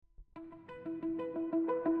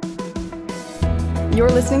You're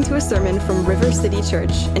listening to a sermon from River City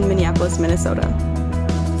Church in Minneapolis, Minnesota.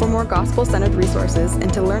 For more gospel-centered resources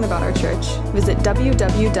and to learn about our church, visit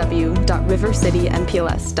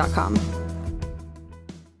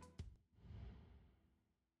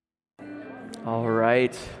www.rivercitynpls.com. All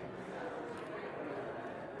right.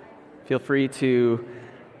 Feel free to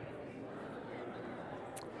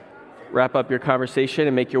wrap up your conversation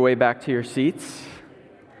and make your way back to your seats.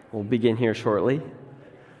 We'll begin here shortly.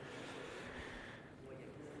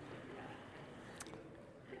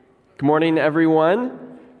 Good morning,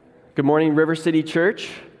 everyone. Good morning, River City Church.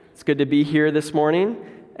 It's good to be here this morning.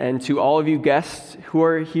 And to all of you guests who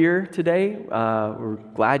are here today, we're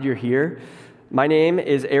glad you're here. My name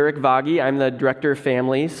is Eric Vaghi. I'm the Director of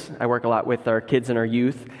Families. I work a lot with our kids and our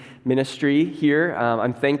youth ministry here.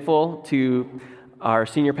 I'm thankful to our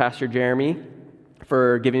senior pastor, Jeremy,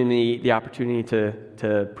 for giving me the opportunity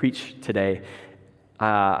to preach today.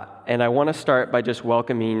 And I want to start by just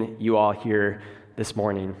welcoming you all here this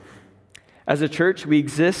morning. As a church, we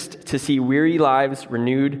exist to see weary lives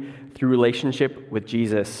renewed through relationship with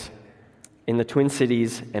Jesus in the Twin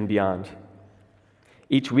Cities and beyond.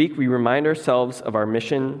 Each week, we remind ourselves of our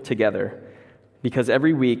mission together, because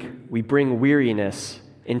every week we bring weariness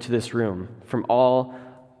into this room from all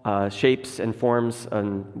shapes and forms,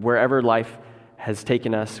 and wherever life has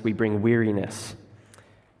taken us, we bring weariness.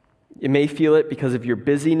 You may feel it because of your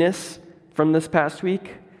busyness from this past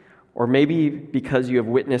week, or maybe because you have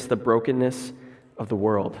witnessed the brokenness of the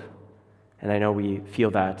world. And I know we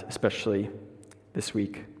feel that, especially this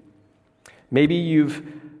week. Maybe you've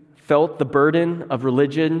felt the burden of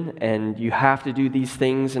religion and you have to do these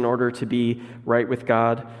things in order to be right with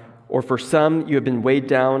God. Or for some, you have been weighed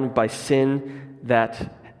down by sin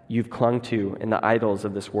that you've clung to and the idols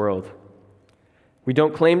of this world. We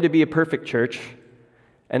don't claim to be a perfect church,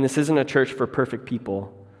 and this isn't a church for perfect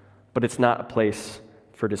people, but it's not a place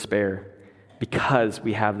for despair, because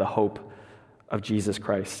we have the hope of Jesus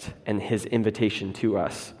Christ and his invitation to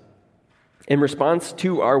us. In response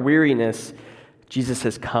to our weariness, Jesus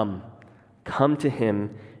has come. Come to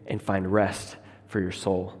him and find rest for your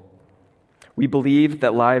soul. We believe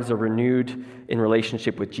that lives are renewed in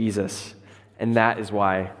relationship with Jesus, and that is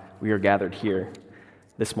why we are gathered here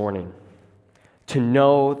this morning, to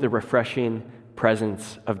know the refreshing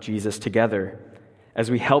presence of Jesus together as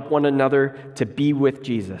we help one another to be with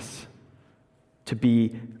Jesus, to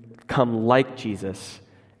become like Jesus,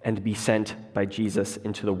 and to be sent by Jesus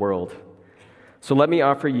into the world. So let me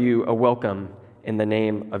offer you a welcome in the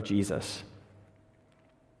name of Jesus.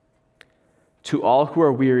 To all who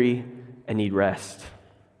are weary and need rest,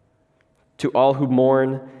 to all who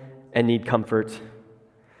mourn and need comfort,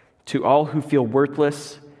 to all who feel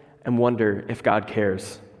worthless and wonder if God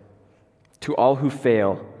cares, to all who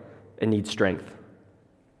fail and need strength,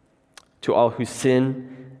 to all who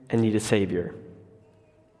sin and need a Savior,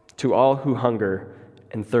 to all who hunger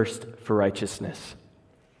and thirst for righteousness,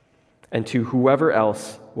 and to whoever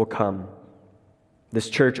else will come, this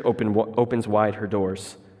church opens wide her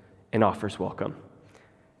doors and offers welcome.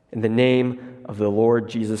 In the name of the Lord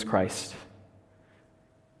Jesus Christ,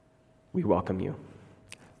 we welcome you.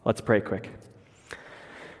 Let's pray quick.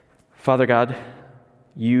 Father God,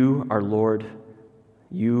 you are Lord,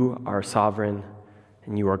 you are sovereign,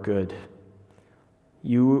 and you are good.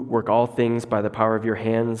 You work all things by the power of your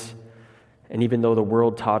hands, and even though the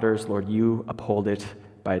world totters, Lord, you uphold it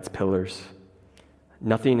by its pillars.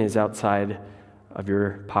 Nothing is outside of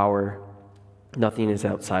your power. Nothing is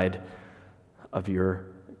outside of your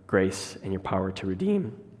grace and your power to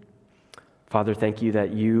redeem. Father, thank you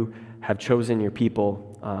that you have chosen your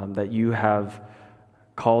people, that you have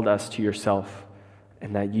called us to yourself,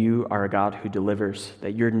 and that you are a God who delivers,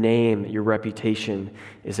 that your name, your reputation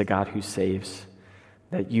is a God who saves,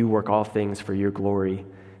 that you work all things for your glory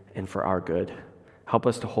and for our good. Help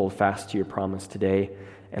us to hold fast to your promise today,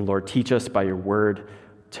 and Lord, teach us by your word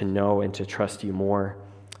to know and to trust you more.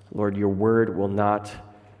 Lord, your word will not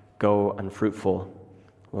go unfruitful.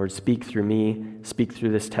 Lord, speak through me, speak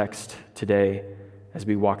through this text today as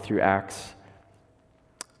we walk through Acts,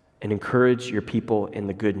 and encourage your people in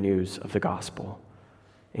the good news of the gospel.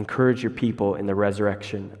 Encourage your people in the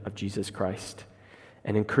resurrection of Jesus Christ,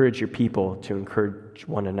 and encourage your people to encourage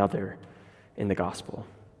one another in the gospel.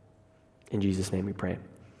 In Jesus' name we pray.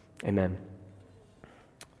 Amen.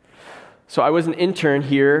 So I was an intern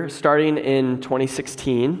here starting in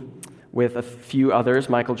 2016 with a few others.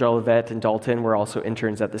 Michael Jolivet and Dalton were also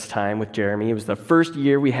interns at this time with Jeremy. It was the first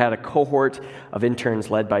year we had a cohort of interns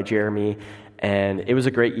led by Jeremy, and it was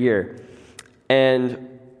a great year.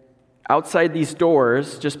 And outside these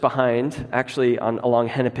doors, just behind, actually along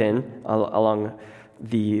Hennepin, along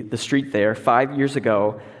the street there, 5 years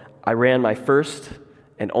ago, I ran my first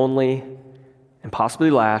and only, and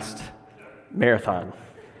possibly last, marathon.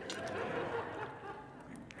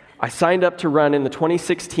 I signed up to run in the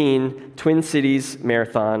 2016 Twin Cities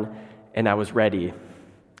Marathon, and I was ready.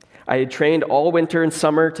 I had trained all winter and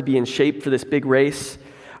summer to be in shape for this big race.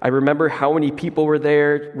 I remember how many people were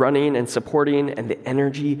there running and supporting, and the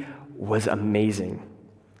energy was amazing.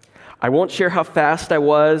 I won't share how fast I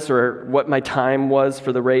was or what my time was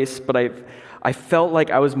for the race, but I felt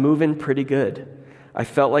like I was moving pretty good. I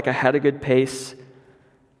felt like I had a good pace,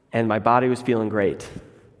 and my body was feeling great.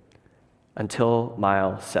 Until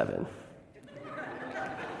mile 7.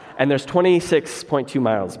 And there's 26.2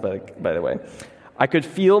 miles, by the way. I could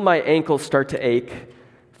feel my ankles start to ache,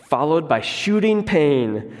 followed by shooting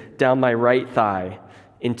pain down my right thigh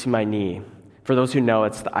into my knee. For those who know,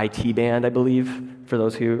 it's the IT band, I believe, for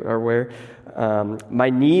those who are aware. My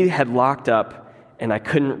knee had locked up, and I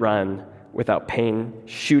couldn't run without pain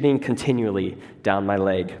shooting continually down my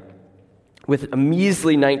leg. With a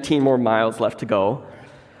measly 19 more miles left to go,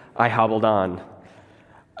 I hobbled on.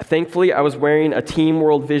 Thankfully, I was wearing a Team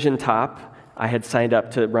World Vision top. I had signed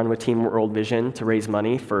up to run with Team World Vision to raise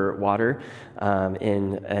money for water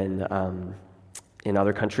in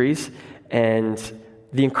other countries. And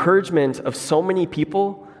the encouragement of so many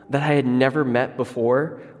people that I had never met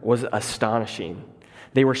before was astonishing.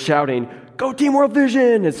 They were shouting, "Go Team World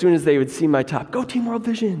Vision!" as soon as they would see my top. "Go Team World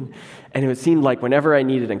Vision!" And it would seem like whenever I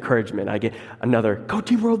needed encouragement, I get another, "Go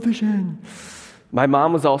Team World Vision!" My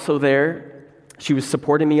mom was also there. She was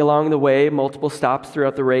supporting me along the way, multiple stops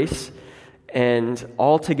throughout the race. And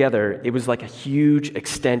all together, it was like a huge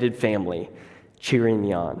extended family cheering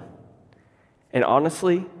me on. And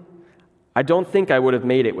honestly, I don't think I would have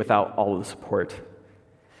made it without all of the support.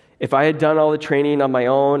 If I had done all the training on my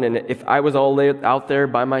own, and if I was all out there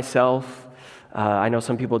by myself, I know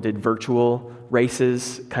some people did virtual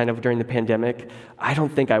races kind of during the pandemic, I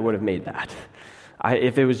don't think I would have made that.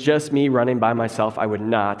 If it was just me running by myself, I would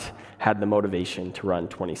not have the motivation to run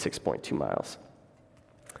 26.2 miles.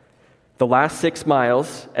 The last 6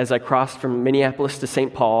 miles, as I crossed from Minneapolis to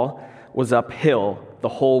St. Paul, was uphill the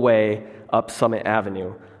whole way up Summit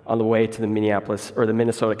Avenue on the way to the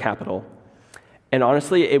Minnesota Capitol. And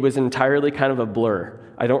honestly, it was entirely kind of a blur.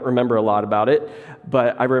 I don't remember a lot about it,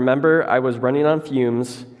 but I remember I was running on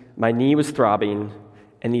fumes, my knee was throbbing,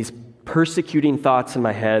 and these persecuting thoughts in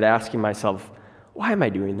my head asking myself, why am I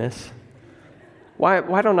doing this?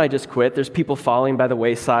 Why don't I just quit? There's people falling by the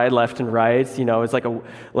wayside left and right. You know, it's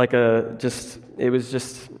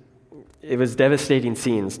it was devastating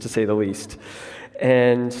scenes, to say the least.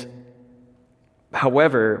 And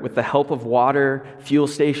however, with the help of water, fuel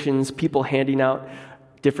stations, people handing out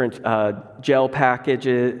different gel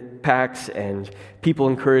packs, and people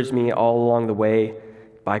encouraged me all along the way,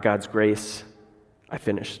 by God's grace, I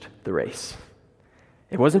finished the race.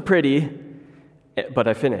 It wasn't pretty, but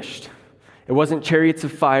I finished. It wasn't chariots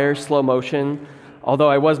of fire, slow motion, although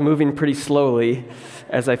I was moving pretty slowly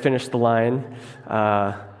as I finished the line.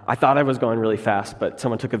 I thought I was going really fast, but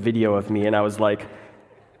someone took a video of me, and I was like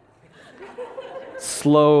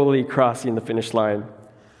slowly crossing the finish line.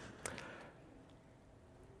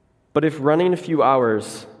 But if running a few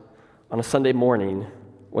hours on a Sunday morning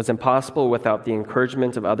was impossible without the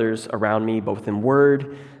encouragement of others around me, both in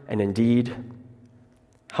word and in deed,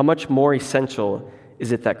 how much more essential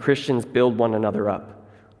is it that Christians build one another up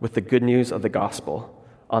with the good news of the gospel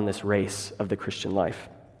on this race of the Christian life?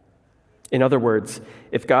 In other words,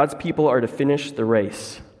 if God's people are to finish the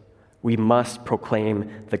race, we must proclaim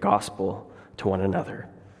the gospel to one another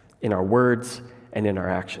in our words and in our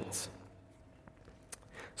actions.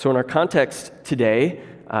 So in our context today,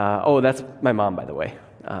 that's my mom, by the way,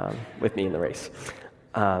 with me in the race.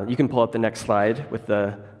 You can pull up the next slide with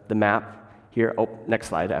the map here. Oh, next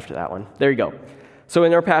slide after that one. There you go. So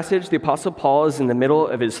in our passage, the Apostle Paul is in the middle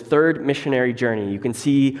of his third missionary journey. You can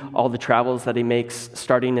see all the travels that he makes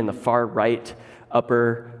starting in the far right,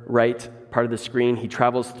 upper right part of the screen. He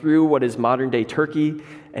travels through what is modern-day Turkey,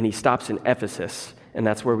 and he stops in Ephesus, and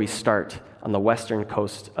that's where we start on the western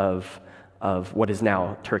coast of what is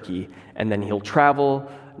now Turkey. And then he'll travel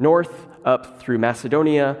north up through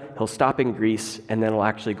Macedonia, he'll stop in Greece, and then he'll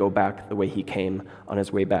actually go back the way he came on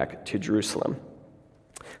his way back to Jerusalem.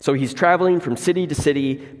 So he's traveling from city to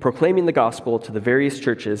city, proclaiming the gospel to the various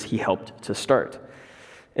churches he helped to start.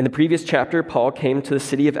 In the previous chapter, Paul came to the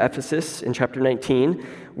city of Ephesus in chapter 19,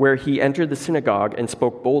 where he entered the synagogue and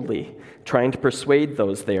spoke boldly, trying to persuade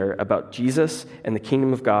those there about Jesus and the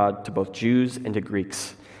kingdom of God to both Jews and to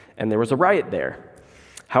Greeks. And there was a riot there.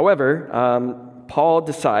 However, Paul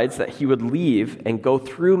decides that he would leave and go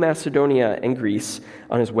through Macedonia and Greece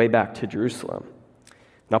on his way back to Jerusalem.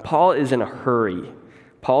 Now, Paul is in a hurry.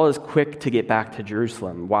 Paul is quick to get back to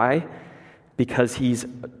Jerusalem. Why? Because he's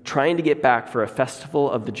trying to get back for a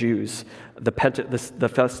festival of the Jews,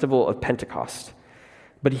 the festival of Pentecost.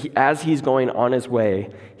 But as he's going on his way,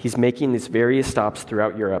 he's making these various stops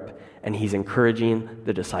throughout Europe, and he's encouraging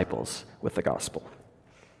the disciples with the gospel.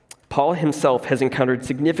 Paul himself has encountered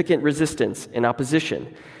significant resistance and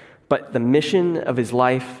opposition, but the mission of his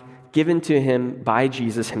life given to him by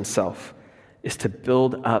Jesus himself is to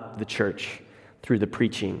build up the church through the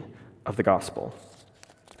preaching of the gospel.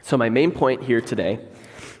 So my main point here today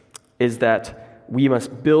is that we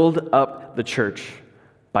must build up the church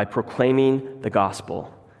by proclaiming the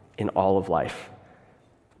gospel in all of life.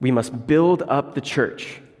 We must build up the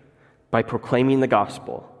church by proclaiming the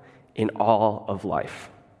gospel in all of life.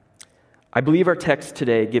 I believe our text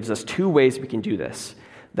today gives us two ways we can do this,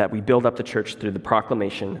 that we build up the church through the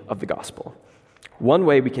proclamation of the gospel. One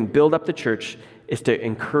way we can build up the church is to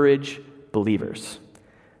encourage believers.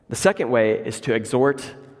 The second way is to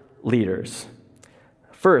exhort leaders.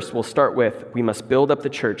 First, we'll start with we must build up the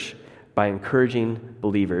church by encouraging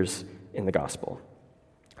believers in the gospel.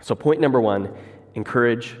 So point number one,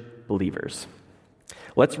 encourage believers.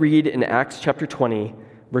 Let's read in Acts chapter 20,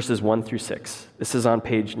 verses 1 through 6. This is on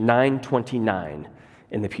page 929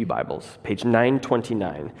 in the Pew Bibles, page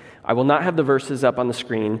 929. I will not have the verses up on the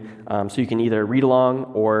screen, so you can either read along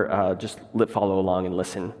or just follow along and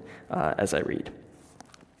listen as I read.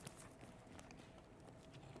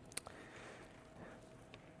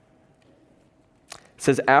 It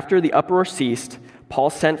says, after the uproar ceased, Paul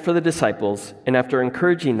sent for the disciples, and after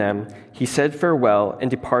encouraging them, he said farewell and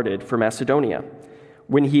departed for Macedonia.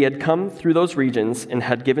 When he had come through those regions and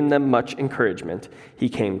had given them much encouragement, he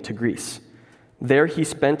came to Greece. There he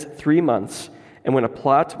spent 3 months, and when a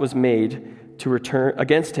plot was made to return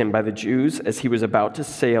against him by the Jews as he was about to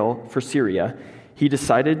sail for Syria, he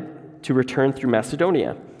decided to return through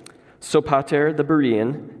Macedonia. Sopater the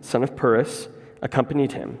Berean, son of Pyrrhus,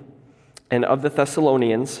 accompanied him. And of the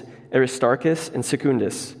Thessalonians, Aristarchus and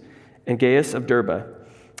Secundus, and Gaius of Derbe,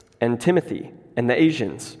 and Timothy, and the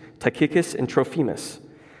Asians, Tychicus and Trophimus.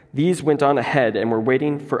 These went on ahead and were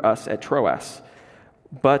waiting for us at Troas.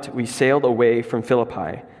 But we sailed away from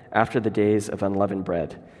Philippi after the days of unleavened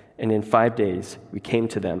bread, and in 5 days we came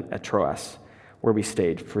to them at Troas, where we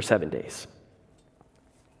stayed for 7 days.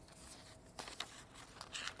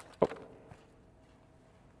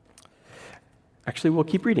 Actually, we'll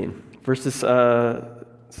keep reading. Verses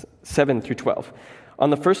 7 through 12. On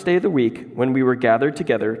the first day of the week, when we were gathered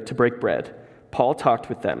together to break bread, Paul talked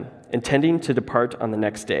with them, intending to depart on the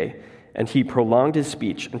next day, and he prolonged his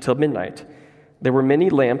speech until midnight. There were many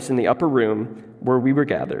lamps in the upper room where we were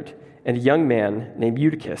gathered, and a young man named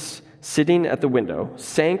Eutychus, sitting at the window,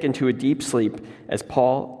 sank into a deep sleep as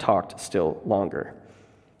Paul talked still longer.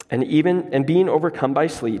 And being overcome by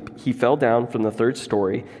sleep, he fell down from the 3rd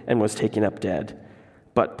story and was taken up dead.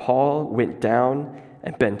 But Paul went down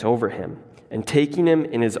and bent over him, and taking him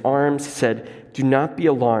in his arms, said, "Do not be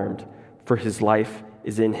alarmed, for his life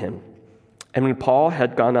is in him." And when Paul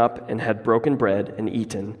had gone up and had broken bread and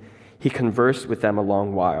eaten, he conversed with them a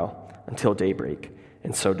long while, until daybreak,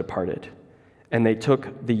 and so departed. And they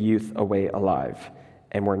took the youth away alive,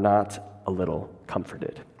 and were not a little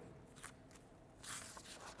comforted.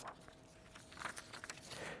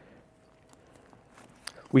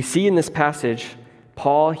 We see in this passage,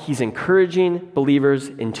 Paul, he's encouraging believers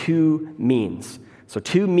in 2 means. So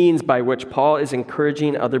 2 means by which Paul is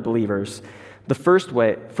encouraging other believers. The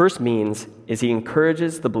first means is he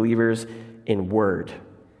encourages the believers in word,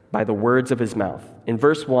 by the words of his mouth. In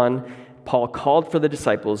verse 1, Paul called for the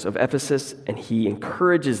disciples of Ephesus, and he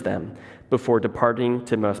encourages them before departing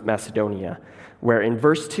to Macedonia, where in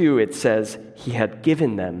verse 2 it says he had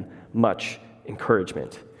given them much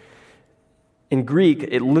encouragement. In Greek,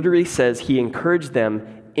 it literally says he encouraged them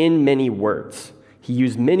in many words. He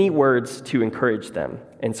used many words to encourage them,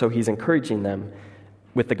 and so he's encouraging them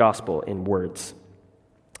with the gospel in words.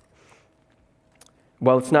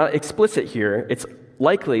 While it's not explicit here, it's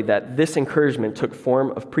likely that this encouragement took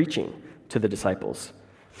form of preaching to the disciples.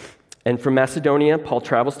 And from Macedonia, Paul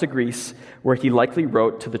travels to Greece, where he likely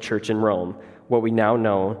wrote to the church in Rome, what we now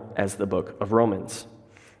know as the book of Romans.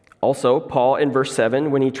 Also, Paul, in verse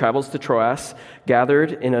 7, when he travels to Troas,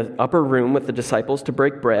 gathered in an upper room with the disciples to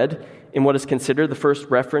break bread, in what is considered the first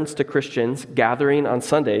reference to Christians gathering on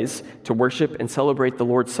Sundays to worship and celebrate the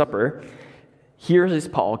Lord's Supper. Here is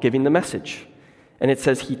Paul giving the message. And it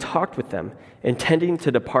says he talked with them, intending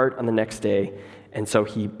to depart on the next day, and so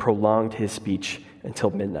he prolonged his speech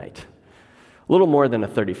until midnight. A little more than a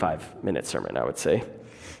 35-minute sermon, I would say.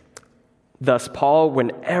 Thus, Paul,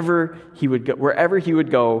 wherever he would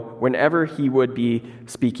go, whenever he would be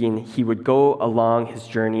speaking, he would go along his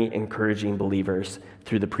journey encouraging believers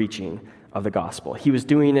through the preaching of the gospel. He was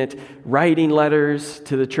doing it, writing letters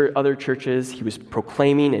to the other churches. He was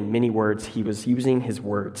proclaiming in many words. He was using his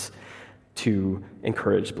words to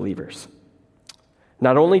encourage believers.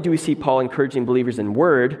 Not only do we see Paul encouraging believers in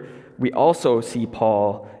word, we also see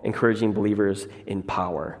Paul encouraging believers in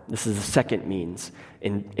power. This is the second means,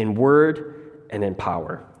 in word and in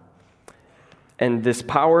power. And this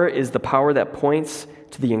power is the power that points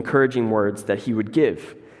to the encouraging words that he would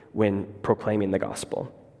give when proclaiming the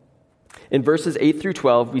gospel. In verses 8 through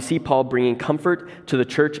 12, we see Paul bringing comfort to the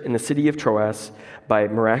church in the city of Troas by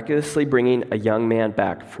miraculously bringing a young man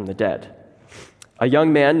back from the dead. A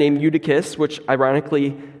young man named Eutychus, which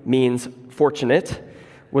ironically means fortunate,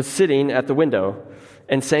 was sitting at the window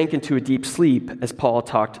and sank into a deep sleep as Paul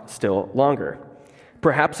talked still longer.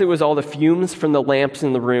 Perhaps it was all the fumes from the lamps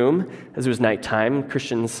in the room, as it was nighttime.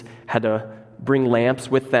 Christians had to bring lamps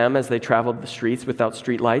with them as they traveled the streets without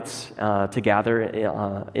street lights to gather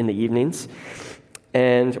in the evenings,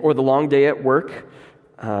 or the long day at work.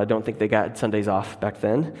 I don't think they got Sundays off back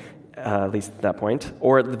then, at least at that point.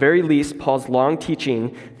 Or at the very least, Paul's long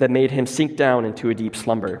teaching that made him sink down into a deep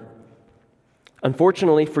slumber.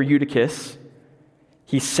 Unfortunately for Eutychus,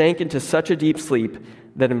 he sank into such a deep sleep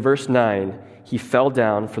that in verse 9, he fell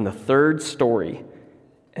down from the third story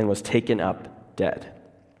and was taken up dead.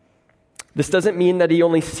 This doesn't mean that he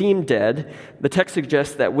only seemed dead. The text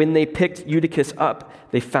suggests that when they picked Eutychus up,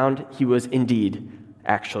 they found he was indeed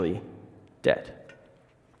actually dead.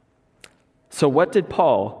 So what did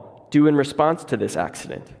Paul do in response to this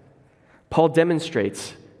accident? Paul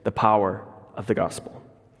demonstrates the power of the gospel.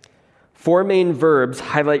 4 main verbs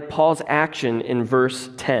highlight Paul's action in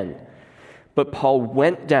verse 10. But Paul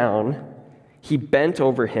went down, he bent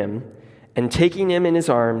over him, and taking him in his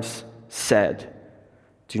arms, said,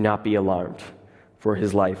 "Do not be alarmed, for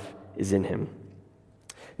his life is in him."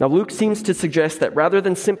 Now, Luke seems to suggest that rather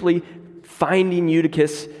than simply finding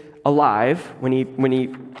Eutychus alive when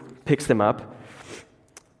he picks them up,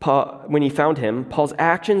 when he found him, Paul's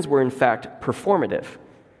actions were in fact performative,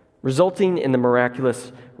 resulting in the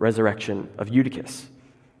miraculous resurrection of Eutychus.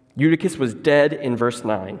 Eutychus was dead in verse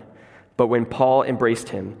 9, but when Paul embraced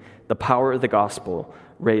him, the power of the gospel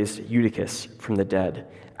raised Eutychus from the dead,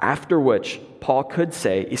 after which Paul could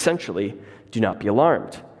say, essentially, "Do not be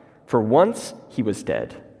alarmed, for once he was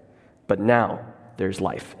dead, but now there's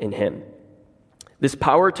life in him." This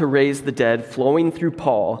power to raise the dead flowing through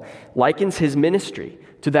Paul likens his ministry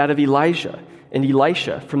to that of Elijah and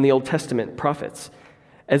Elisha from the Old Testament prophets,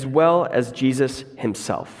 as well as Jesus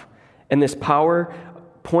himself. And this power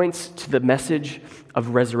points to the message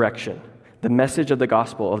of resurrection, the message of the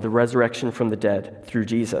gospel of the resurrection from the dead through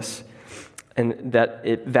Jesus. And that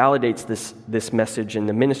it validates this message in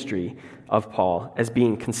the ministry of Paul as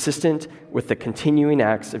being consistent with the continuing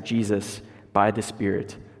acts of Jesus by the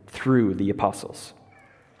Spirit through the apostles.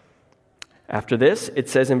 After this, it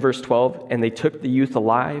says in verse 12, "And they took the youth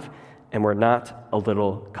alive and were not a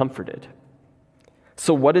little comforted."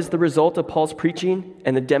 So what is the result of Paul's preaching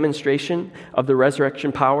and the demonstration of the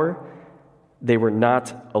resurrection power? They were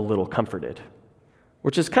not a little comforted.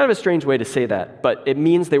 Which is kind of a strange way to say that, but it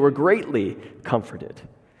means they were greatly comforted.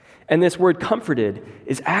 And this word comforted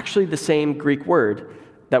is actually the same Greek word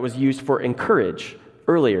that was used for encourage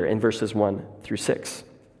earlier in verses 1 through 6.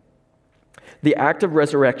 The act of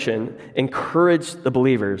resurrection encouraged the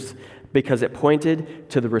believers because it pointed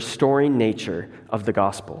to the restoring nature of the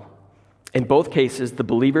gospel. In both cases, the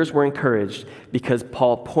believers were encouraged because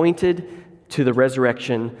Paul pointed to the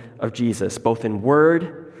resurrection of Jesus, both in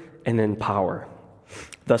word and in power.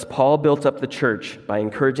 Thus, Paul built up the church by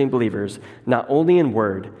encouraging believers not only in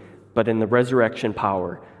word, but in the resurrection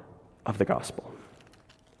power of the gospel.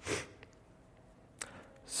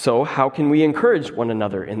 So, how can we encourage one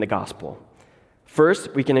another in the gospel?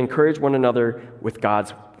 First, we can encourage one another with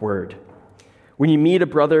God's word. When you meet a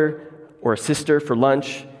brother or a sister for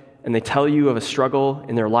lunch and they tell you of a struggle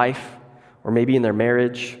in their life, or maybe in their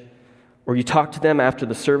marriage, or you talk to them after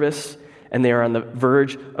the service and they are on the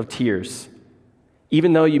verge of tears,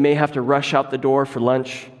 even though you may have to rush out the door for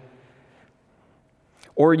lunch,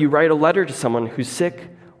 or you write a letter to someone who's sick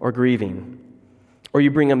or grieving, or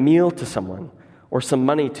you bring a meal to someone or some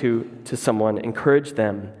money to someone, encourage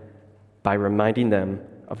them by reminding them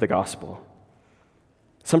of the gospel.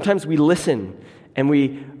 Sometimes we listen and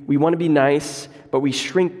we want to be nice, but we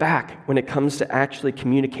shrink back when it comes to actually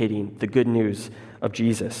communicating the good news of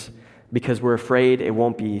Jesus because we're afraid it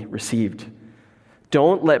won't be received.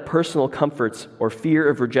 Don't let personal comforts or fear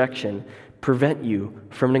of rejection prevent you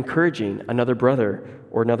from encouraging another brother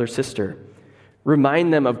or another sister.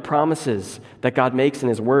 Remind them of promises that God makes in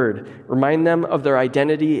His Word. Remind them of their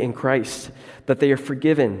identity in Christ, that they are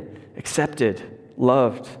forgiven, accepted,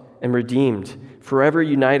 loved, and redeemed, forever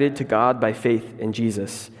united to God by faith in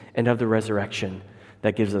Jesus, and of the resurrection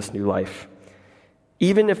that gives us new life.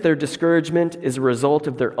 Even if their discouragement is a result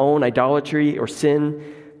of their own idolatry or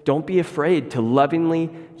sin, don't be afraid to lovingly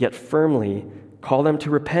yet firmly call them to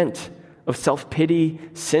repent of self-pity,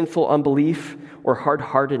 sinful unbelief, or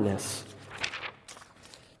hard-heartedness,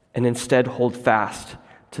 and instead hold fast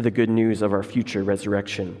to the good news of our future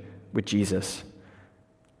resurrection with Jesus.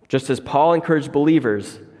 Just as Paul encouraged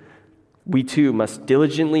believers, we too must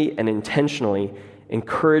diligently and intentionally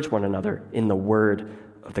encourage one another in the word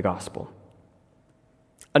of the gospel.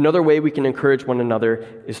 Another way we can encourage one another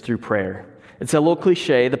is through prayer. It's a little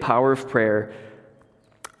cliche, the power of prayer,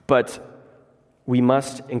 but we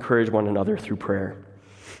must encourage one another through prayer.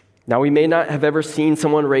 Now, we may not have ever seen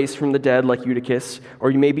someone raised from the dead like Eutychus,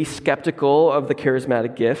 or you may be skeptical of the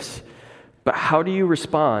charismatic gifts, but how do you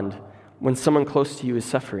respond when someone close to you is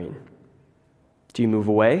suffering? Do you move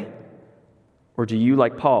away? Or do you,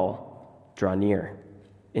 like Paul, draw near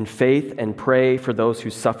in faith and pray for those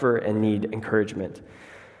who suffer and need encouragement?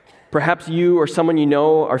 Perhaps you or someone you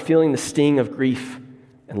know are feeling the sting of grief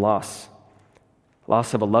and loss.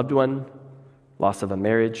 Loss of a loved one, loss of a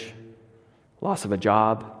marriage, loss of a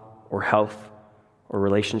job or health or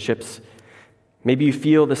relationships. Maybe you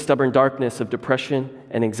feel the stubborn darkness of depression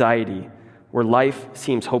and anxiety, where life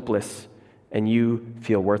seems hopeless and you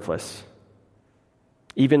feel worthless.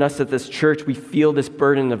 Even us at this church, we feel this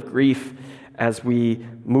burden of grief as we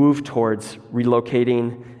move towards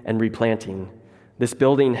relocating and replanting. This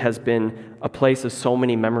building has been a place of so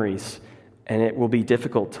many memories, and it will be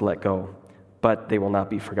difficult to let go, but they will not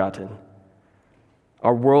be forgotten.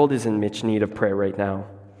 Our world is in much need of prayer right now.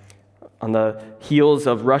 On the heels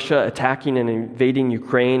of Russia attacking and invading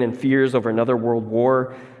Ukraine and fears over another world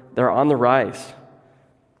war, they're on the rise.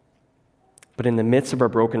 But in the midst of our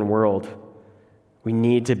broken world, we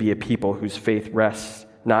need to be a people whose faith rests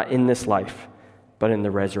not in this life, but in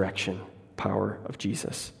the resurrection power of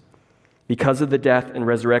Jesus. Because of the death and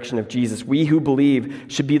resurrection of Jesus, we who believe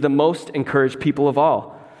should be the most encouraged people of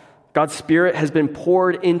all. God's Spirit has been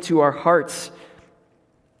poured into our hearts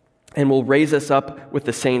and will raise us up with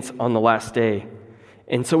the saints on the last day.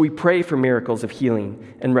 And so we pray for miracles of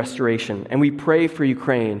healing and restoration, and we pray for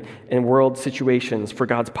Ukraine and world situations for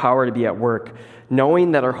God's power to be at work,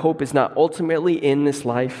 knowing that our hope is not ultimately in this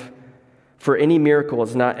life, for any miracle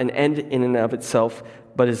is not an end in and of itself,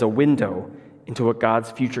 but is a window into what God's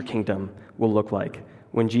future kingdom will look like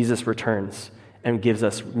when Jesus returns and gives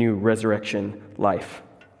us new resurrection life.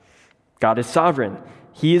 God is sovereign.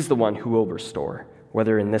 He is the one who will restore,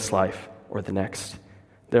 whether in this life or the next.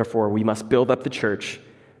 Therefore, we must build up the church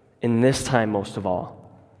in this time most of all,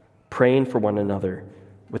 praying for one another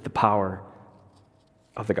with the power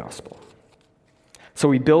of the gospel. So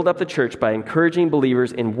we build up the church by encouraging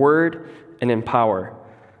believers in word and in power.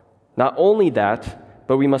 Not only that,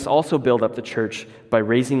 but we must also build up the church by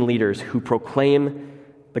raising leaders who proclaim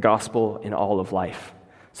the gospel in all of life.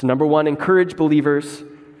 So number one, encourage believers.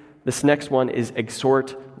 This next one is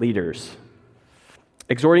exhort leaders.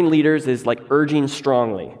 Exhorting leaders is like urging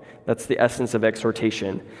strongly. That's the essence of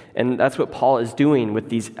exhortation. And that's what Paul is doing with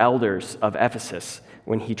these elders of Ephesus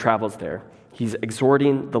when he travels there. He's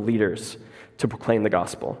exhorting the leaders to proclaim the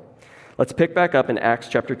gospel. Let's pick back up in Acts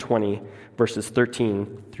chapter 20, verses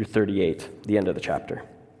 13 through 38, the end of the chapter.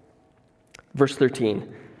 Verse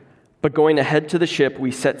 13, "But going ahead to the ship,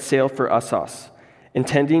 we set sail for Assos,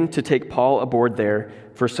 intending to take Paul aboard there,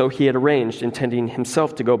 for so he had arranged, intending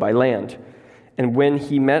himself to go by land. And when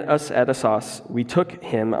he met us at Assos, we took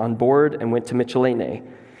him on board and went to Mytilene.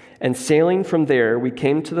 And sailing from there, we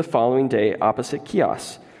came to the following day opposite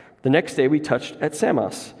Chios. The next day we touched at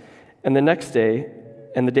Samos. And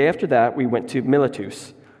the day after that, we went to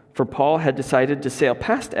Miletus. For Paul had decided to sail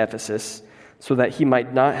past Ephesus so that he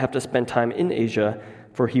might not have to spend time in Asia,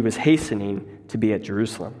 for he was hastening to be at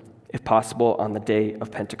Jerusalem, if possible, on the day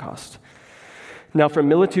of Pentecost. Now from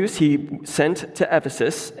Miletus he sent to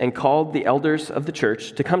Ephesus and called the elders of the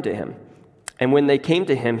church to come to him. And when they came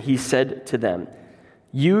to him, he said to them,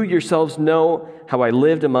 'You yourselves know how I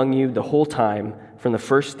lived among you the whole time from the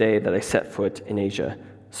first day that I set foot in Asia,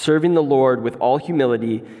 serving the Lord with all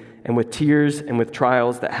humility and with tears and with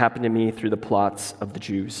trials that happened to me through the plots of the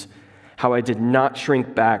Jews. How I did not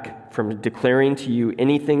shrink back from declaring to you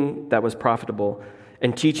anything that was profitable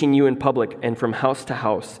and teaching you in public and from house to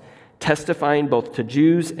house, testifying both to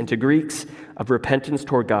Jews and to Greeks of repentance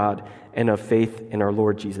toward God and of faith in our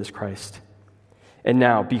Lord Jesus Christ. And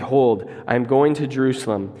now, behold, I am going to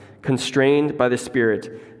Jerusalem, constrained by the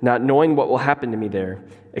Spirit, not knowing what will happen to me there,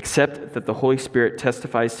 except that the Holy Spirit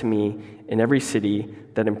testifies to me in every city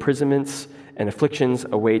that imprisonments and afflictions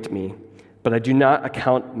await me. But I do not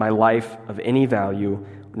account my life of any value,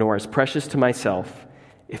 nor as precious to myself,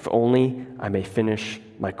 if only I may finish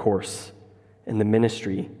my course in the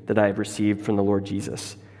ministry that I have received from the Lord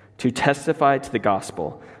Jesus, to testify to the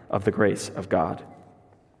gospel of the grace of God.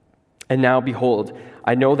 And now, behold,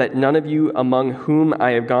 I know that none of you among whom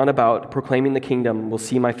I have gone about proclaiming the kingdom will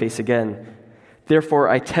see my face again. Therefore,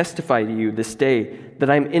 I testify to you this day that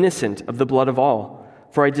I am innocent of the blood of all,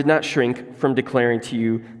 for I did not shrink from declaring to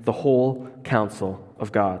you the whole counsel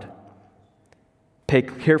of God. Pay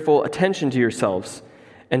careful attention to yourselves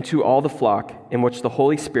and to all the flock in which the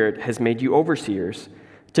Holy Spirit has made you overseers,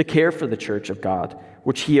 to care for the church of God,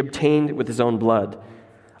 which he obtained with his own blood.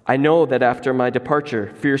 I know that after my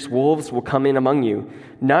departure, fierce wolves will come in among you,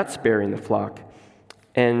 not sparing the flock.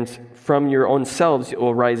 And from your own selves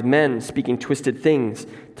will rise men speaking twisted things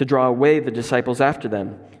to draw away the disciples after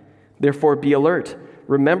them. Therefore be alert,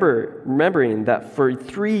 remembering that for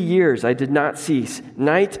 3 years I did not cease,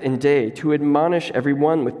 night and day, to admonish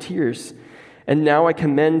everyone with tears. And now I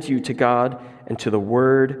commend you to God and to the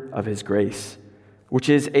word of his grace, which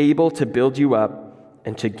is able to build you up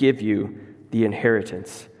and to give you the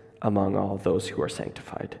inheritance among all those who are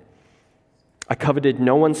sanctified. I coveted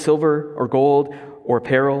no one's silver or gold or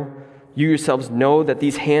apparel. You yourselves know that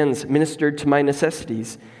these hands ministered to my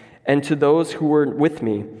necessities and to those who were with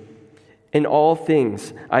me. In all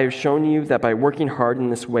things, I have shown you that by working hard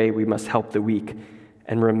in this way, we must help the weak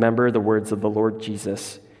and remember the words of the Lord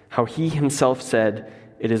Jesus, how he himself said,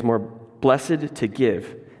 "It is more blessed to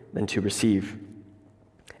give than to receive."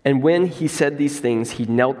 And when he said these things, he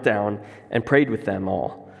knelt down and prayed with them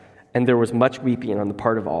all. And there was much weeping on the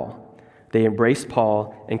part of all. They embraced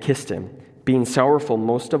Paul and kissed him, being sorrowful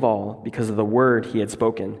most of all because of the word he had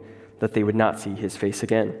spoken, that they would not see his face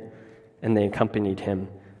again. And they accompanied him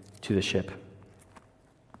to the ship.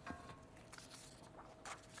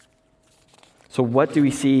 So what do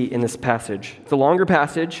we see in this passage? It's a longer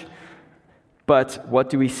passage, but what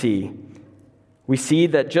do we see? We see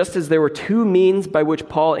that just as there were two means by which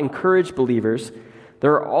Paul encouraged believers,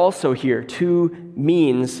 there are also here two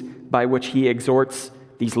means by which he exhorts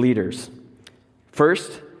these leaders.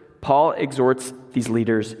 First, Paul exhorts these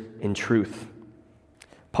leaders in truth.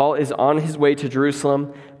 Paul is on his way to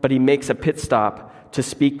Jerusalem, but he makes a pit stop to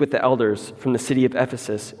speak with the elders from the city of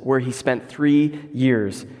Ephesus, where he spent 3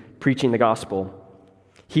 years preaching the gospel.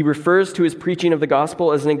 He refers to his preaching of the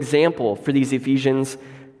gospel as an example for these Ephesians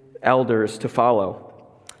elders to follow.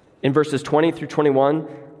 In verses 20 through 21,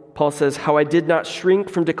 Paul says, "How I did not shrink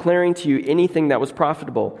from declaring to you anything that was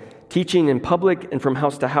profitable, teaching in public and from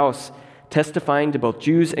house to house, testifying to both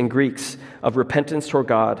Jews and Greeks of repentance toward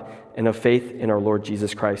God and of faith in our Lord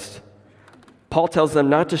Jesus Christ." Paul tells them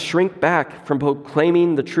not to shrink back from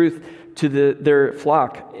proclaiming the truth to their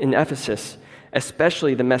flock in Ephesus,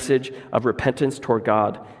 especially the message of repentance toward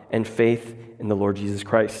God and faith in the Lord Jesus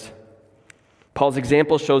Christ. Paul's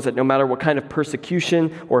example shows that no matter what kind of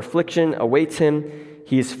persecution or affliction awaits him,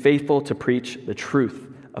 he is faithful to preach the truth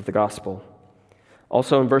of the gospel.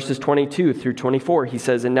 Also in verses 22 through 24, he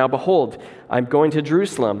says, "And now behold, I am going to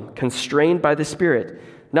Jerusalem, constrained by the Spirit,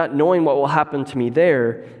 not knowing what will happen to me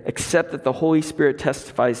there, except that the Holy Spirit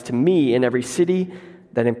testifies to me in every city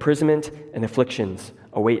that imprisonment and afflictions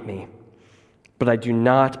await me. But I do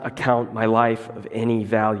not account my life of any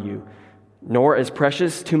value, nor as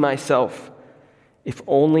precious to myself, if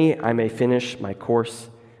only I may finish my course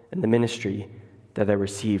in the ministry that I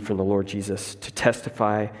received from the Lord Jesus, to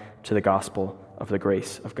testify to the gospel of the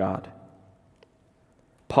grace of God."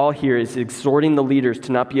 Paul here is exhorting the leaders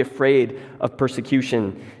to not be afraid of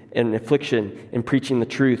persecution and affliction in preaching the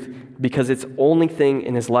truth, because it's the only thing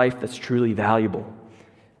in his life that's truly valuable,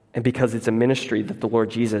 and because it's a ministry that the Lord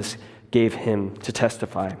Jesus gave him to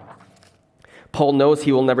testify. Paul knows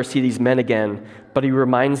he will never see these men again, but he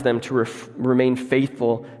reminds them to remain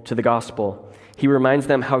faithful to the gospel. He reminds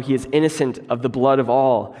them how he is innocent of the blood of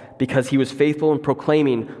all, because he was faithful in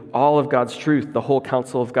proclaiming all of God's truth, the whole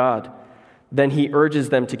counsel of God. Then he urges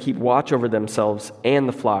them to keep watch over themselves and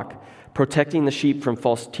the flock, protecting the sheep from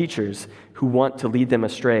false teachers who want to lead them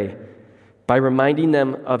astray. By reminding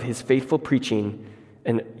them of his faithful preaching,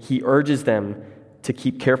 and he urges them to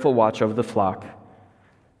keep careful watch over the flock.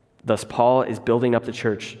 Thus, Paul is building up the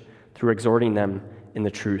church through exhorting them in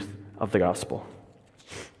the truth of the gospel.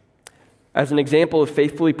 As an example of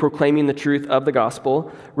faithfully proclaiming the truth of the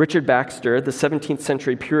gospel, Richard Baxter, the 17th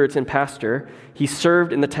century Puritan pastor, he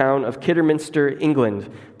served in the town of Kidderminster, England,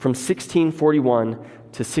 from 1641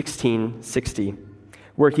 to 1660,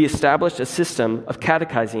 where he established a system of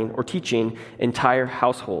catechizing or teaching entire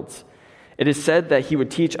households. It is said that he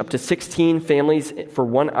would teach up to 16 families for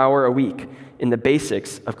 1 hour a week in the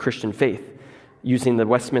basics of Christian faith, using the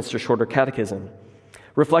Westminster Shorter Catechism.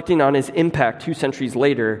 Reflecting on his impact 2 centuries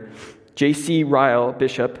later, J.C. Ryle,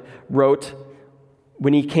 bishop, wrote,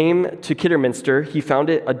 "When he came to Kidderminster, he found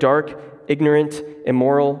it a dark, ignorant,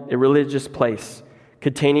 immoral, irreligious place,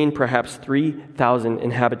 containing perhaps 3,000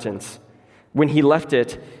 inhabitants. When he left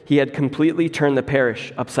it, he had completely turned the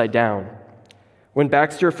parish upside down. When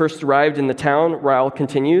Baxter first arrived in the town," Ryle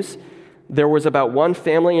continues, "there was about one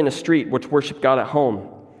family in a street which worshiped God at home.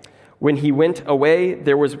 When he went away,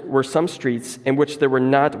 there were some streets in which there were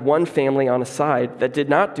not one family on a side that did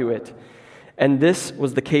not do it. And this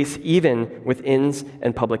was the case even with inns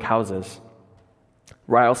and public houses."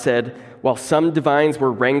 Ryle said, while some divines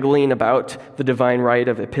were wrangling about the divine right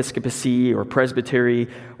of episcopacy or presbytery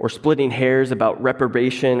or splitting hairs about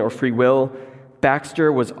reprobation or free will,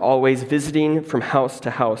 Baxter was always visiting from house to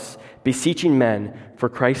house, beseeching men for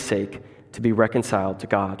Christ's sake to be reconciled to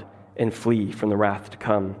God and flee from the wrath to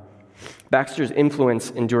come. Baxter's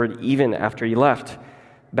influence endured even after he left.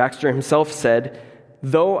 Baxter himself said,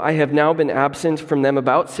 "Though I have now been absent from them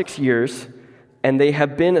about 6 years, and they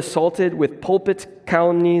have been assaulted with pulpit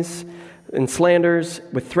calumnies and slanders,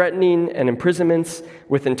 with threatening and imprisonments,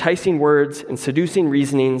 with enticing words and seducing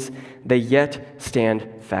reasonings, they yet stand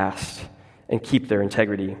fast and keep their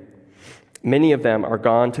integrity. Many of them are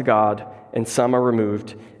gone to God, and some are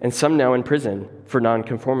removed, and some now in prison for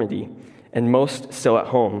nonconformity, and most still at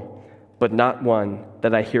home, but not one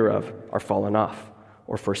that I hear of are fallen off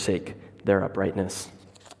or forsake their uprightness."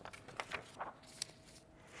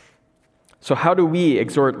 So how do we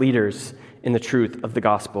exhort leaders in the truth of the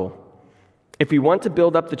gospel? If we want to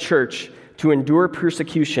build up the church to endure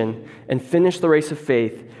persecution and finish the race of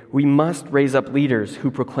faith, we must raise up leaders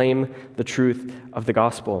who proclaim the truth of the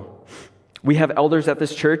gospel. We have elders at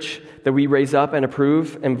this church that we raise up and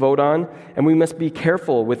approve and vote on, and we must be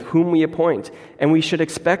careful with whom we appoint, and we should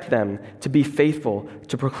expect them to be faithful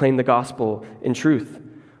to proclaim the gospel in truth.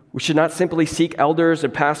 We should not simply seek elders or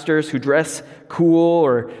pastors who dress cool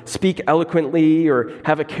or speak eloquently or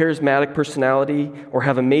have a charismatic personality or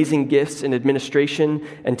have amazing gifts in administration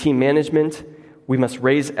and team management. We must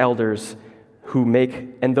raise elders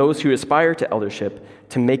and those who aspire to eldership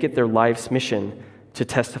to make it their life's mission to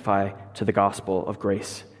testify to the gospel of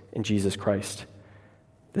grace in Jesus Christ.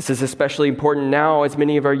 This is especially important now as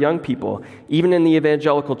many of our young people, even in the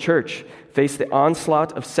evangelical church, face the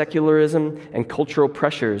onslaught of secularism and cultural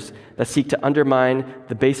pressures that seek to undermine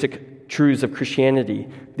the basic truths of Christianity,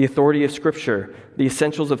 the authority of Scripture, the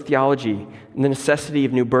essentials of theology, and the necessity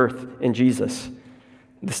of new birth in Jesus.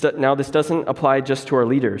 This doesn't apply just to our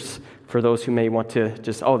leaders, for those who may want to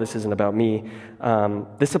just, this isn't about me.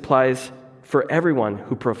 This applies for everyone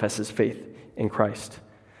who professes faith in Christ.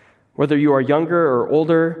 Whether you are younger or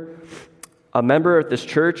older, a member at this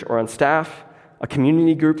church or on staff, a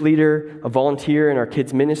community group leader, a volunteer in our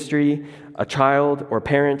kids' ministry, a child or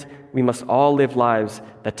parent, we must all live lives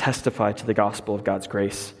that testify to the gospel of God's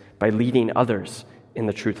grace by leading others in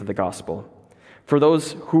the truth of the gospel. For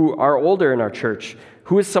those who are older in our church,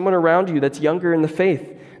 who is someone around you that's younger in the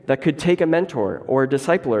faith that could take a mentor or a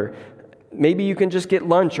discipler? Maybe you can just get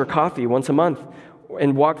lunch or coffee once a month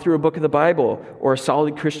and walk through a book of the Bible or a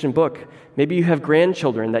solid Christian book. Maybe you have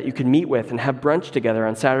grandchildren that you can meet with and have brunch together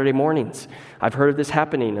on Saturday mornings. I've heard of this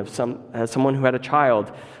happening of someone who had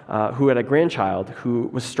a grandchild who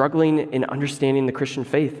was struggling in understanding the Christian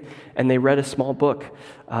faith, and they read a small book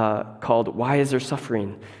called "Why Is There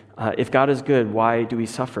Suffering? If God is good, why do we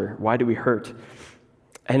suffer? Why do we hurt?"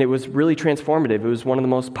 And it was really transformative. It was one of the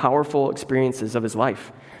most powerful experiences of his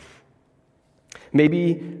life.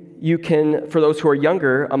 Maybe you can, for those who are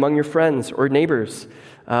younger, among your friends or neighbors.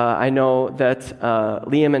 I know that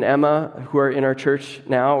Liam and Emma, who are in our church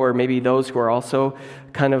now, or maybe those who are also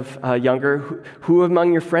kind of younger, who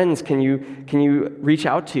among your friends can you reach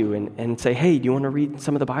out to and say, "Hey, do you want to read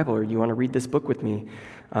some of the Bible, or do you want to read this book with me?"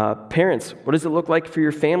 Parents, what does it look like for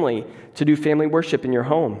your family to do family worship in your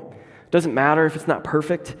home? It doesn't matter if it's not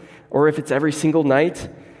perfect or if it's every single night.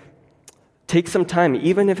 Take some time,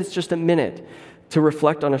 even if it's just a minute, to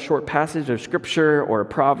reflect on a short passage of Scripture or a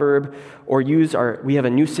proverb, or we have a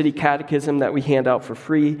New City Catechism that we hand out for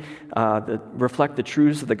free that reflect the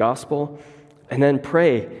truths of the gospel, and then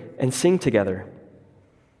pray and sing together.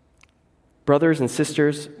 Brothers and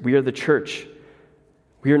sisters, we are the church.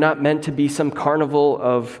 We are not meant to be some carnival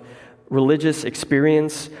of religious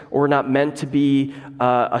experience, or we're not meant to be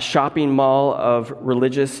a shopping mall of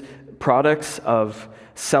religious products, of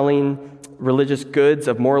selling religious goods,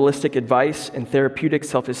 of moralistic advice and therapeutic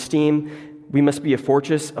self-esteem. We must be a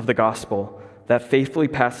fortress of the gospel that faithfully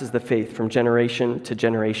passes the faith from generation to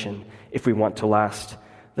generation if we want to last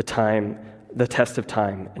the test of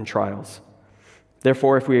time and trials.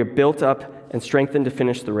 Therefore, if we are built up and strengthened to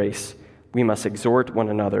finish the race, we must exhort one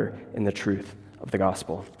another in the truth of the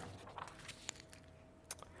gospel.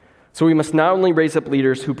 So we must not only raise up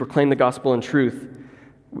leaders who proclaim the gospel in truth,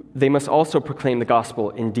 they must also proclaim the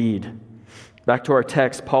gospel in deed. Back to our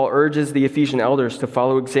text, Paul urges the Ephesian elders to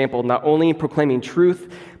follow example, not only in proclaiming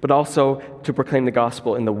truth, but also to proclaim the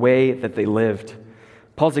gospel in the way that they lived.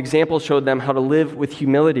 Paul's example showed them how to live with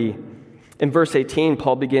humility. In verse 18,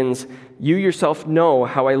 Paul begins, "You yourself know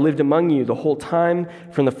how I lived among you the whole time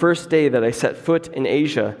from the first day that I set foot in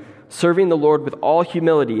Asia, serving the Lord with all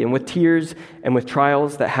humility and with tears and with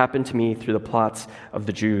trials that happened to me through the plots of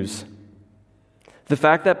the Jews." The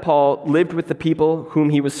fact that Paul lived with the people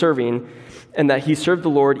whom he was serving and that he served the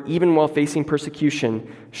Lord even while facing persecution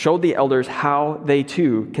showed the elders how they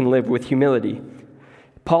too can live with humility.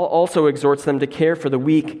 Paul also exhorts them to care for the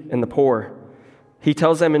weak and the poor. He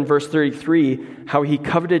tells them in verse 33 how he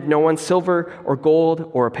coveted no one's silver or gold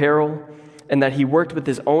or apparel, and that he worked with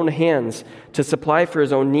his own hands to supply for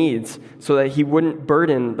his own needs so that he wouldn't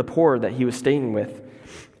burden the poor that he was staying with.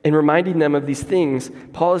 In reminding them of these things,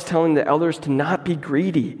 Paul is telling the elders to not be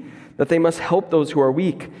greedy, that they must help those who are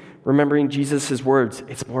weak, remembering Jesus' words,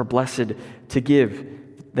 "It's more blessed to give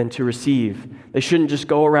than to receive." They shouldn't just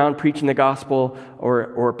go around preaching the gospel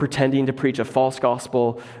or pretending to preach a false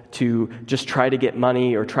gospel to just try to get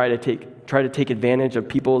money or try to take advantage of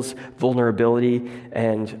people's vulnerability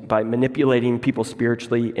and by manipulating people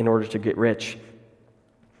spiritually in order to get rich.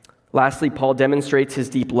 Lastly, Paul demonstrates his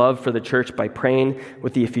deep love for the church by praying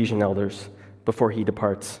with the Ephesian elders before he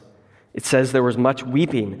departs. It says there was much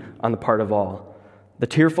weeping on the part of all. The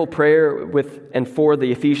tearful prayer with and for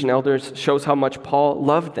the Ephesian elders shows how much Paul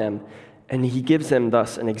loved them, and he gives them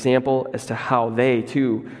thus an example as to how they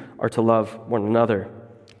too are to love one another.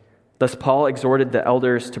 Thus, Paul exhorted the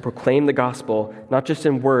elders to proclaim the gospel not just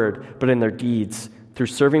in word, but in their deeds, through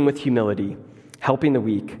serving with humility, helping the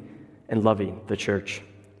weak, and loving the church.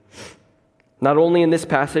 Not only in this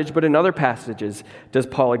passage, but in other passages, does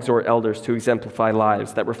Paul exhort elders to exemplify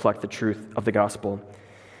lives that reflect the truth of the gospel.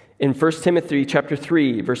 In 1 Timothy chapter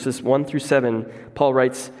 3, verses 1 through 7, Paul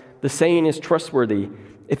writes, "The saying is trustworthy.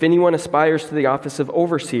 If anyone aspires to the office of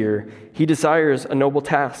overseer, he desires a noble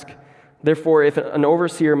task. Therefore, if an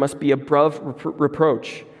overseer must be above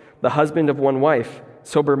reproach, the husband of one wife,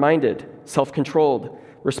 sober-minded, self-controlled,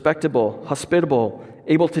 respectable, hospitable,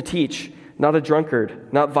 able to teach, not a drunkard,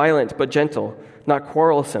 not violent, but gentle, not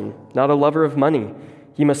quarrelsome, not a lover of money.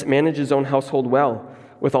 He must manage his own household well,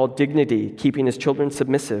 with all dignity, keeping his children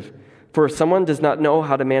submissive. For if someone does not know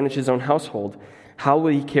how to manage his own household, how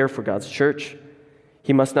will he care for God's church?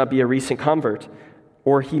 He must not be a recent convert,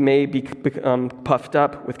 or he may become puffed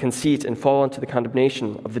up with conceit and fall into the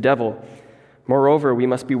condemnation of the devil. Moreover, he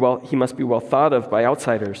must be well thought of by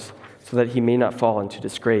outsiders, so that he may not fall into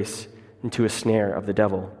disgrace, into a snare of the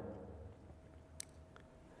devil."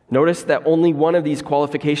 Notice that only one of these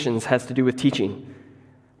qualifications has to do with teaching,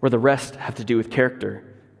 where the rest have to do with character.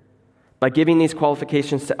 By giving these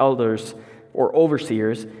qualifications to elders or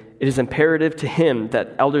overseers, it is imperative to him that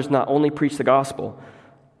elders not only preach the gospel,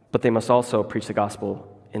 but they must also preach the gospel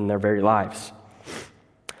in their very lives.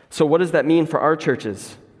 So what does that mean for our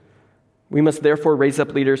churches? We must therefore raise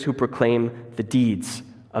up leaders who proclaim the deeds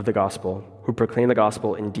of the gospel, who proclaim the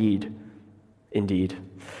gospel indeed.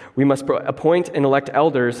 We must appoint and elect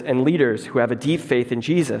elders and leaders who have a deep faith in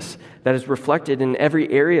Jesus that is reflected in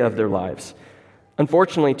every area of their lives.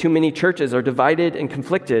 Unfortunately, too many churches are divided and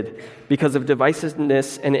conflicted because of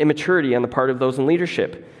divisiveness and immaturity on the part of those in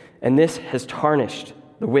leadership, and this has tarnished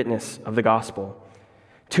the witness of the gospel.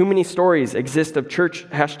 Too many stories exist of church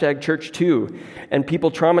 #Church2, and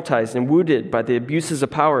people traumatized and wounded by the abuses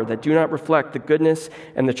of power that do not reflect the goodness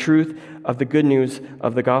and the truth of the good news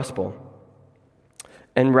of the gospel,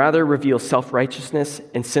 and rather reveal self-righteousness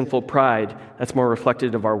and sinful pride that's more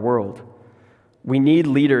reflective of our world. We need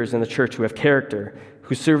leaders in the church who have character,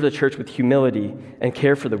 who serve the church with humility and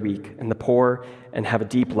care for the weak and the poor and have a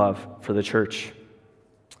deep love for the church.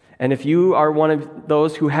 And if you are one of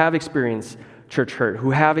those who have experienced church hurt, who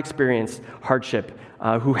have experienced hardship,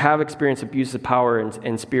 who have experienced abuse of power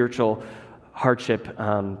and spiritual hardship,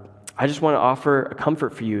 I just want to offer a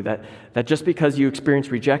comfort for you that just because you experience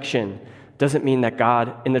rejection doesn't mean that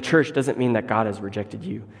God, in the church, doesn't mean that God has rejected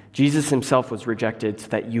you. Jesus himself was rejected so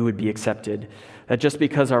that you would be accepted. That just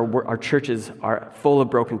because our churches are full of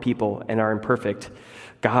broken people and are imperfect,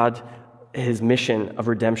 God, his mission of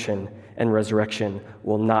redemption and resurrection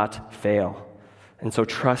will not fail. And so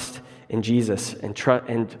trust in Jesus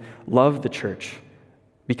and love the church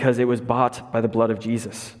because it was bought by the blood of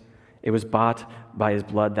Jesus. It was bought by his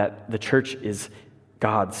blood, that the church is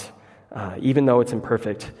God's. Even though it's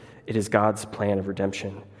imperfect, it is God's plan of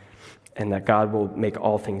redemption, and that God will make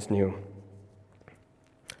all things new.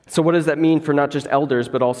 So what does that mean for not just elders,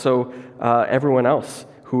 but also everyone else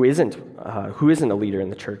who isn't a leader in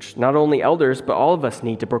the church? Not only elders, but all of us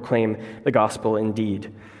need to proclaim the gospel in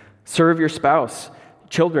deed. Serve your spouse,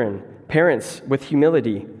 children, parents with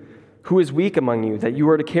humility. Who is weak among you that you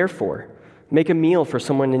are to care for? Make a meal for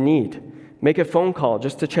someone in need. Make a phone call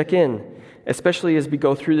just to check in, especially as we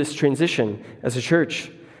go through this transition as a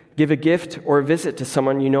church. Give a gift or a visit to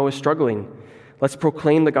someone you know is struggling. Let's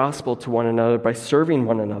proclaim the gospel to one another by serving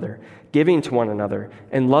one another, giving to one another,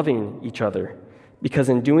 and loving each other. Because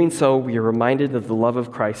in doing so, we are reminded of the love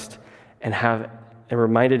of Christ and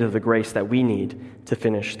reminded of the grace that we need to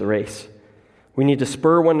finish the race. We need to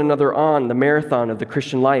spur one another on the marathon of the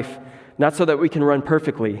Christian life, not so that we can run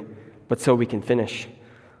perfectly, but so we can finish.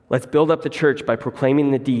 Let's build up the church by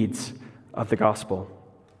proclaiming the deeds of the gospel.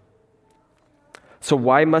 So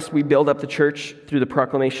why must we build up the church through the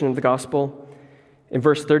proclamation of the gospel? In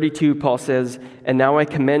verse 32, Paul says, "And now I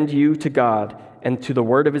commend you to God and to the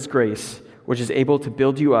word of his grace, which is able to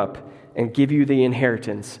build you up and give you the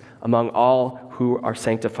inheritance among all who are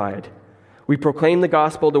sanctified." We proclaim the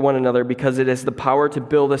gospel to one another because it has the power to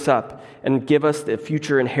build us up and give us the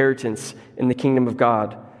future inheritance in the kingdom of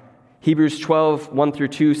God. Hebrews 12,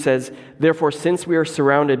 1-2 says, "Therefore, since we are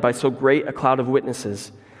surrounded by so great a cloud of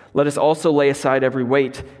witnesses, let us also lay aside every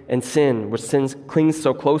weight and sin which clings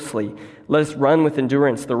so closely. Let us run with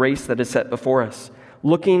endurance the race that is set before us,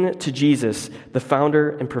 looking to Jesus, the founder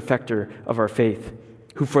and perfecter of our faith,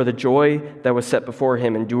 who for the joy that was set before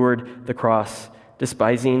him endured the cross,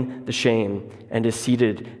 despising the shame, and is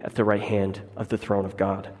seated at the right hand of the throne of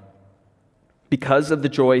God." Because of the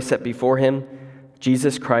joy set before him,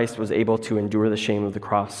 Jesus Christ was able to endure the shame of the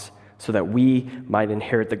cross so that we might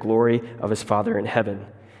inherit the glory of his Father in heaven.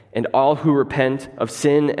 And all who repent of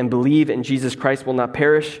sin and believe in Jesus Christ will not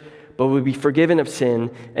perish, but will be forgiven of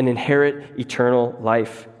sin and inherit eternal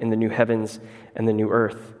life in the new heavens and the new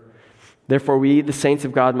earth. Therefore, we, the saints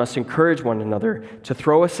of God, must encourage one another to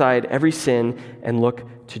throw aside every sin and look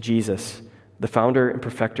to Jesus, the founder and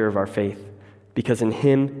perfecter of our faith, because in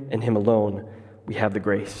him and him alone we have the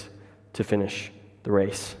grace to finish the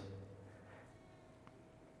race.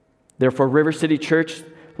 Therefore, River City Church,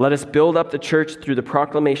 let us build up the church through the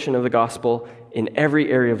proclamation of the gospel in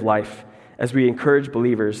every area of life as we encourage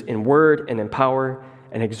believers in word and in power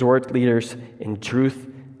and exhort leaders in truth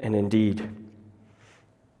and in deed.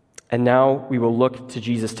 And now we will look to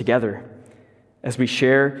Jesus together as we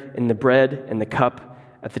share in the bread and the cup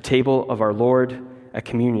at the table of our Lord at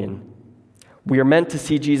communion. We are meant to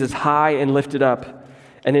see Jesus high and lifted up,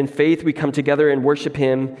 and in faith we come together and worship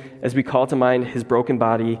him as we call to mind his broken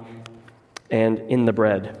body and in the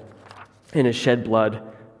bread, and his shed blood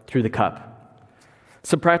through the cup.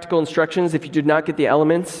 Some practical instructions: if you did not get the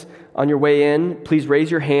elements on your way in, please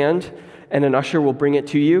raise your hand and an usher will bring it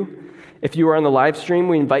to you. If you are on the live stream,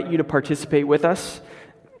 we invite you to participate with us.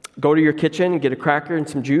 Go to your kitchen and get a cracker and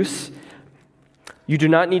some juice. You do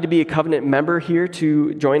not need to be a covenant member here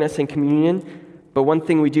to join us in communion, but one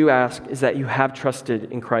thing we do ask is that you have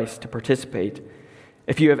trusted in Christ to participate.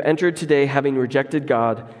 If you have entered today having rejected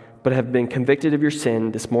God, but have been convicted of your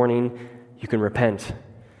sin this morning, you can repent.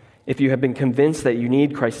 If you have been convinced that you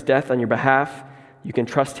need Christ's death on your behalf, you can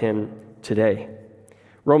trust him today.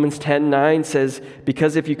 Romans 10:9 says,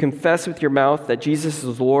 "Because if you confess with your mouth that Jesus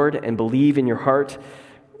is Lord and believe in your heart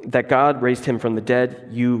that God raised him from the dead,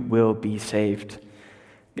 you will be saved."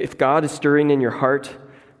 If God is stirring in your heart,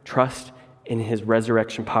 trust in his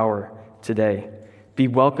resurrection power today. Be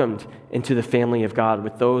welcomed into the family of God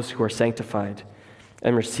with those who are sanctified,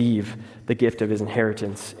 and receive the gift of his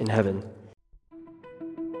inheritance in heaven.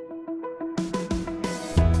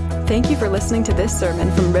 Thank you for listening to this sermon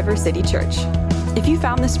from River City Church. If you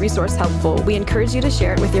found this resource helpful, we encourage you to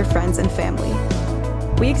share it with your friends and family.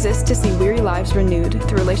 We exist to see weary lives renewed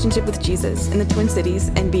through relationship with Jesus in the Twin Cities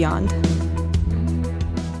and beyond.